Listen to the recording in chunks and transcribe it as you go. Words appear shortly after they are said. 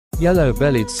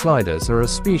Yellow-bellied sliders are a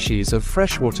species of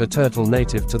freshwater turtle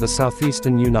native to the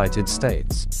southeastern United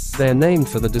States. They are named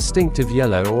for the distinctive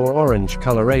yellow or orange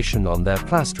coloration on their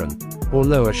plastron, or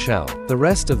lower shell. The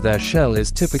rest of their shell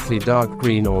is typically dark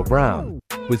green or brown,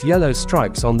 with yellow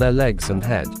stripes on their legs and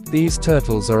head. These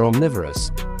turtles are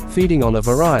omnivorous, feeding on a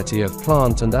variety of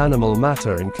plant and animal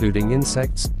matter including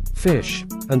insects, fish,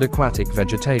 and aquatic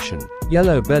vegetation.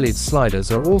 Yellow-bellied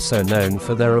sliders are also known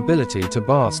for their ability to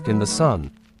bask in the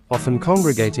sun, often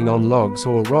congregating on logs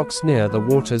or rocks near the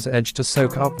water's edge to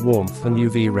soak up warmth and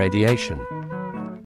UV radiation.